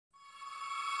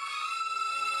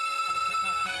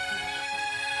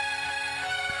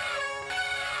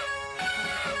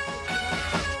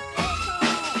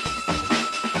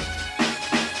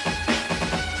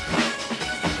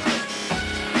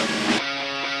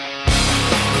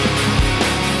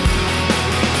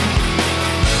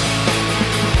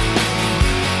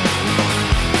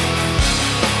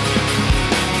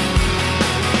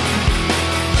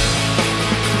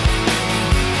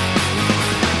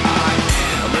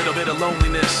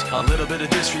scars, a little bit of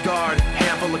disregard,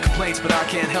 handful of complaints, but I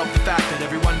can't help the fact that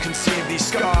everyone can see these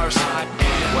scars.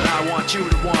 What I want you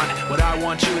to want, what I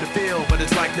want you to feel, but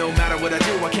it's like no matter what I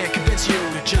do, I can't convince you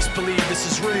to just believe this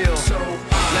is real. So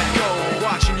let go,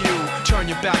 watching you turn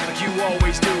your back like you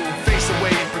always do, face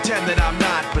away and pretend that I'm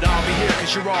not, but I'll be here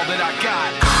cause you're all that I got.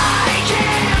 I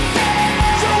can't feel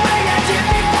the way I did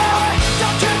before.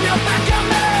 Don't turn your back on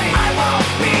me, I won't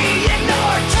be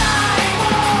ignored. Time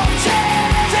won't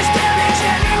change this damage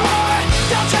anymore.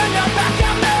 Don't turn your back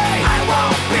on me, I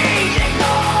won't be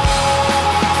ignored.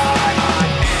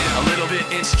 A little bit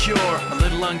insecure, a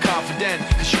little unconfident,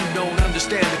 cause you don't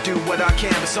understand to do what I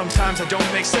can, but sometimes I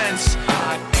don't make sense.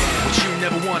 What you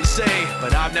never want to say,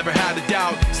 but I've never had a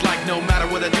doubt. It's like no matter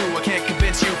what I do, I can't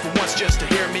convince you for once just to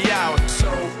hear me out. So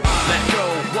let go,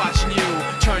 watching you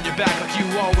turn your back like you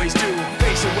always do,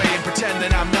 face away and pretend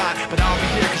that I'm not, but I'll be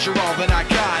here cause you're all that I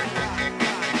got.